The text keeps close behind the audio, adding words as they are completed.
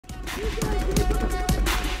Hey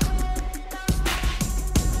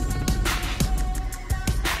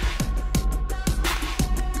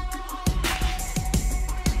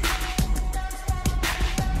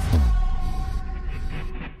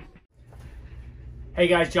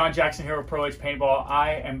guys, John Jackson here with Exalt Paintball.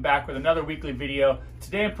 I am back with another weekly video.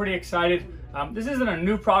 Today I'm pretty excited. This isn't a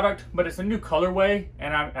new product, but it's a new colorway,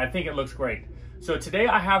 and I think it looks great. So today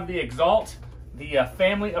I have the Exalt, the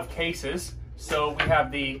family of cases. So we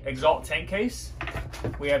have the Exalt tank case,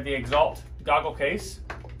 we have the Exalt goggle case,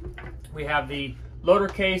 we have the loader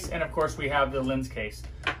case, and of course we have the lens case.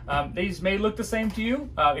 These may look the same to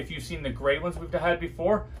you if you've seen the gray ones we've had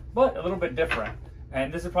before, but a little bit different.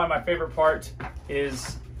 And this is probably my favorite part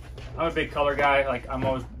is, I'm a big color guy, like I'm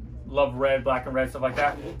always love red, black and red, stuff like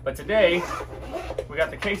that. But today, we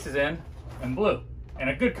got the cases in blue, and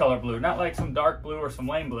a good color blue, not like some dark blue or some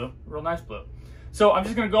lame blue, real nice blue. So I'm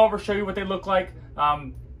just gonna go over, show you what they look like.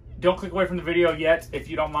 Don't click away from the video yet if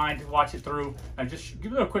you don't mind, watch it through. And just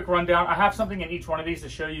give it a quick rundown. I have something in each one of these to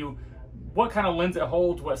show you what kind of lens it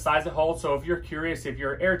holds, what size it holds. So if you're curious if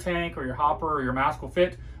your air tank or your hopper or your mask will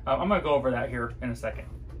fit, I'm gonna go over that here in a second.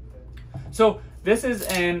 So this is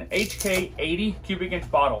an HK 80 cubic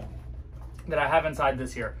inch bottle that I have inside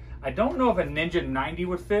this here. I don't know if a Ninja 90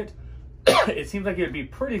 would fit. It seems like it would be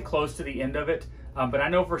pretty close to the end of it, but I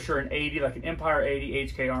know for sure an 80, like an Empire 80,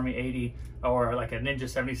 HK Army 80, or like a Ninja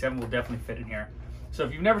 77 will definitely fit in here. So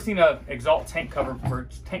if you've never seen a Exalt tank cover for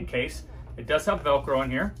tank case, it does have Velcro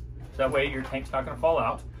in here. So that way your tank's not gonna fall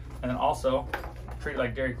out. And then also, treat it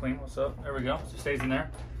like Dairy Queen, what's up? There we go, so it stays in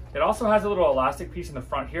there. It also has a little elastic piece in the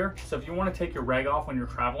front here. So if you wanna take your rag off when you're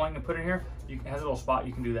traveling and put it in here, it has a little spot,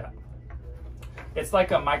 you can do that. It's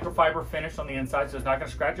like a microfiber finish on the inside, so it's not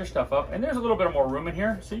gonna scratch your stuff up. And there's a little bit more room in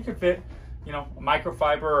here, so you could fit, you know, a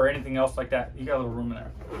microfiber or anything else like that. You got a little room in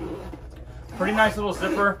there. Pretty nice little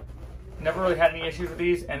zipper. Never really had any issues with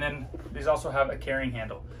these. And then these also have a carrying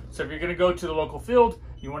handle. So if you're gonna go to the local field,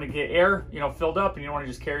 you wanna get air, you know, filled up, and you don't wanna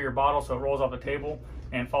just carry your bottle so it rolls off the table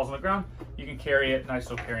and falls on the ground, you can carry it, nice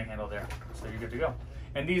little carrying handle there. So you're good to go.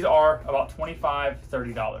 And these are about $25,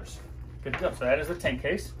 $30. Good to go. So that is the tank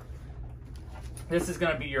case. This is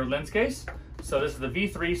gonna be your lens case. So this is the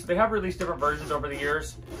V3. So they have released different versions over the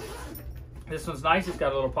years. This one's nice, it's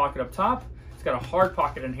got a little pocket up top. It's got a hard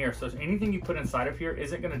pocket in here. So anything you put inside of here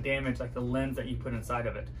isn't gonna damage like the lens that you put inside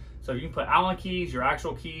of it. So you can put Allen keys, your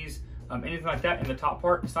actual keys, anything like that in the top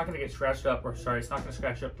part, it's not gonna get scratched up, or sorry, it's not gonna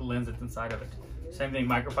scratch up the lens that's inside of it. Same thing,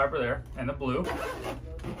 microfiber there, and the blue.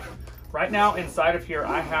 Right now, inside of here,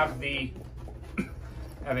 I have an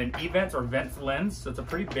E-vents or vents lens, so it's a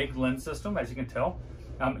pretty big lens system, as you can tell.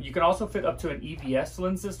 You can also fit up to an EVS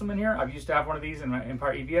lens system in here. I've used to have one of these in my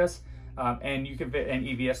Empire EVS, and you can fit an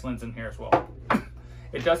EVS lens in here as well.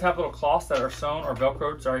 It does have little cloths that are sewn or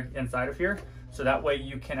Velcroed, sorry, inside of here, so that way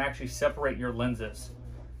you can actually separate your lenses.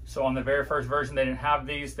 So on the very first version, they didn't have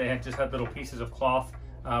these. They had just had little pieces of cloth.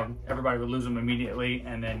 Everybody would lose them immediately,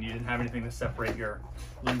 and then you didn't have anything to separate your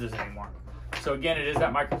lenses anymore. So again, it is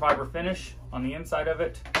that microfiber finish on the inside of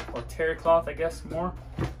it, or terry cloth, I guess more.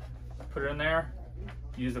 Put it in there,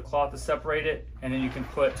 use the cloth to separate it, and then you can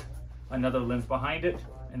put another lens behind it,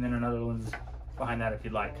 and then another lens behind that if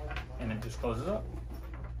you'd like, and it just closes up.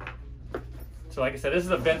 So like I said, this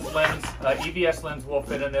is a vents lens. EVS lens will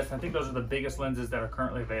fit in this. I think those are the biggest lenses that are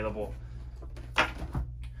currently available.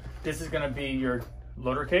 This is gonna be your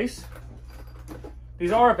loader case.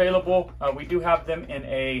 These are available. We do have them in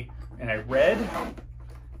a red,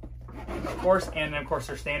 of course, and then of course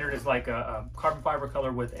their standard is like a carbon fiber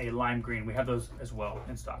color with a lime green. We have those as well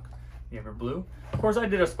in stock. You have your blue. Of course, I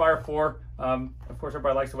did Aspire 4. Of course,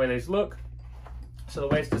 everybody likes the way these look. So the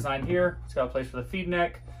way it's designed here, it's got a place for the feed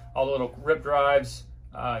neck, all the little rip drives,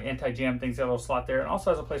 anti-jam things, got a little slot there, and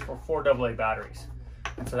also has a place for 4 AA batteries.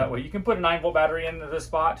 And so that way you can put a 9-volt battery into this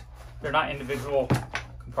spot. They're not individual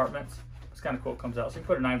compartments. It's kind of cool, it comes out. So you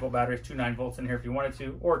can put a 9-volt battery, 2 9-volts in here if you wanted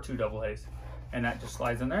to, or 2 AA's. And that just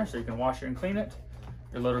slides in there, so you can wash it and clean it.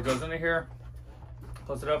 Your loader goes into here,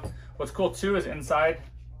 close it up. What's cool too is inside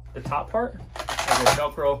the top part, there's a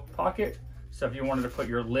Velcro pocket. So if you wanted to put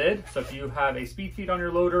your lid, so if you have a speed feed on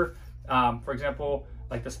your loader, for example,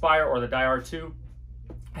 like the Spire or the DR2,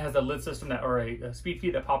 has a lid system that, or a speed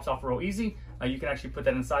feed that pops off real easy. You can actually put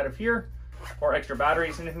that inside of here, or extra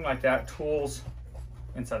batteries, anything like that, tools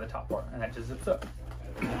inside the top part, and that just zips up.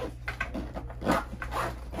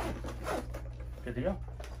 Good to go.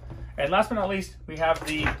 And last but not least, we have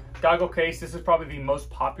the goggle case. This is probably the most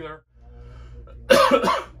popular.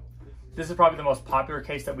 This is probably the most popular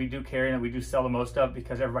case that we do carry and that we do sell the most of,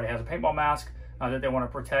 because everybody has a paintball mask. that they want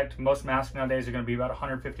to protect. Most masks nowadays are going to be about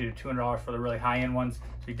 $150 to $200 for the really high-end ones,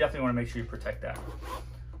 so you definitely want to make sure you protect that.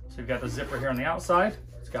 So you've got the zipper here on the outside.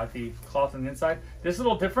 It's got the cloth on the inside. This is a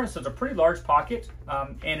little different, so it's a pretty large pocket,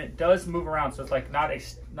 and it does move around, so it's like not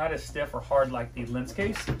as stiff or hard like the lens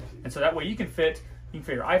case. And so that way you can fit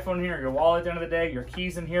your iPhone in here, your wallet at the end of the day, your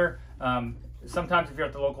keys in here. Sometimes if you're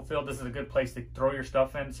at the local field, this is a good place to throw your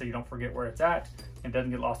stuff in so you don't forget where it's at and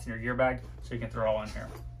doesn't get lost in your gear bag, so you can throw it all in here.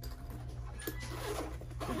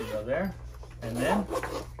 Good to go there. And then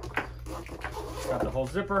got the whole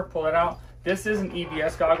zipper, pull it out. This is an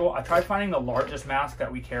EBS goggle. I tried finding the largest mask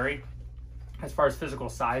that we carry as far as physical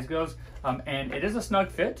size goes, and it is a snug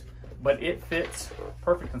fit, but it fits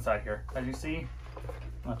perfect inside here. As you see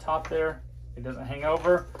on the top there, it doesn't hang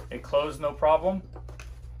over, it closed no problem.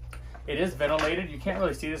 It is ventilated. You can't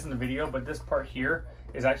really see this in the video, but this part here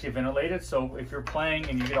is actually ventilated. So if you're playing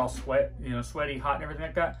and you get all sweaty, hot and everything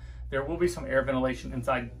like that, there will be some air ventilation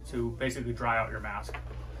inside to basically dry out your mask.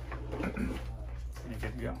 And you're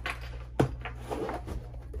good to go.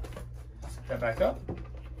 Set that back up.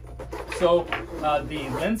 So the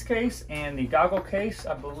lens case and the goggle case,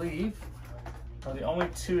 I believe, are the only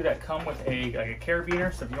two that come with a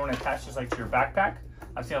carabiner. So if you want to attach this like to your backpack,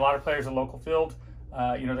 I've seen a lot of players at local field.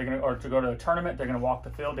 Or to go to a tournament, they're gonna walk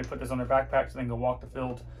the field. They put this on their backpack so they can go walk the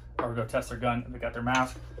field or go test their gun. They got their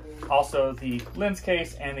mask. Also, the lens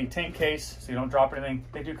case and the tank case, so you don't drop anything.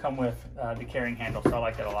 They do come with the carrying handle, so I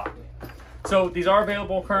like that a lot. So these are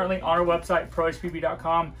available currently on our website,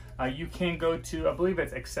 prohpb.com. You can go to, I believe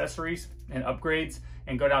it's accessories and upgrades,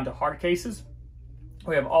 and go down to hard cases.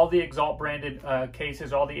 We have all the Exalt branded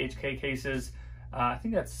cases, all the HK cases. I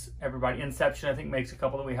think that's everybody. Inception, I think, makes a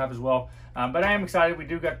couple that we have as well. But I am excited. We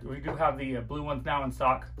do have the blue ones now in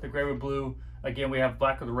stock. The gray with blue. Again, we have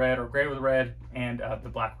black with red or gray with red, and the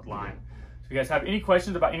black with lime. So if you guys have any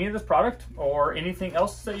questions about any of this product or anything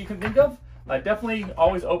else that you can think of, definitely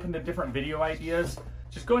always open to different video ideas.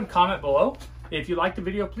 Just go and comment below. If you like the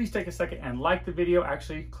video, please take a second and like the video.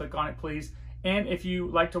 Actually, click on it, please. And if you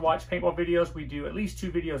like to watch paintball videos, we do at least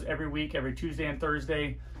 2 videos every week, every Tuesday and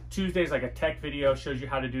Thursday. Tuesday is like a tech video, shows you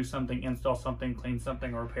how to do something, install something, clean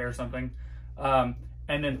something, or repair something. And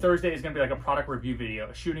then Thursday is gonna be like a product review video,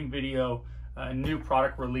 a shooting video, a new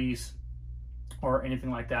product release, or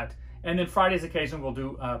anything like that. And then Friday's occasion, we'll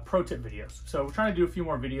do pro tip videos. So we're trying to do a few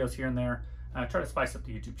more videos here and there, try to spice up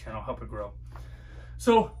the YouTube channel, help it grow.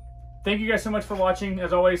 So thank you guys so much for watching.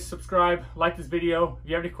 As always, subscribe, like this video. If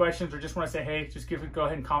you have any questions or just wanna say hey, just go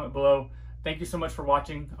ahead and comment below. Thank you so much for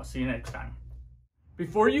watching. I'll see you next time.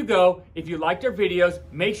 Before you go, if you liked our videos,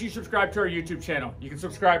 make sure you subscribe to our YouTube channel. You can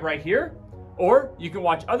subscribe right here, or you can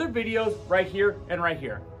watch other videos right here and right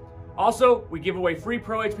here. Also, we give away free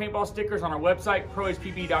Pro Age Paintball stickers on our website,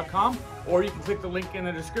 prohpb.com, or you can click the link in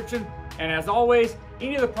the description. And as always,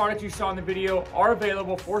 any of the products you saw in the video are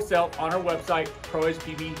available for sale on our website,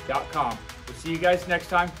 prohpb.com. We'll see you guys next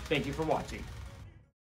time. Thank you for watching.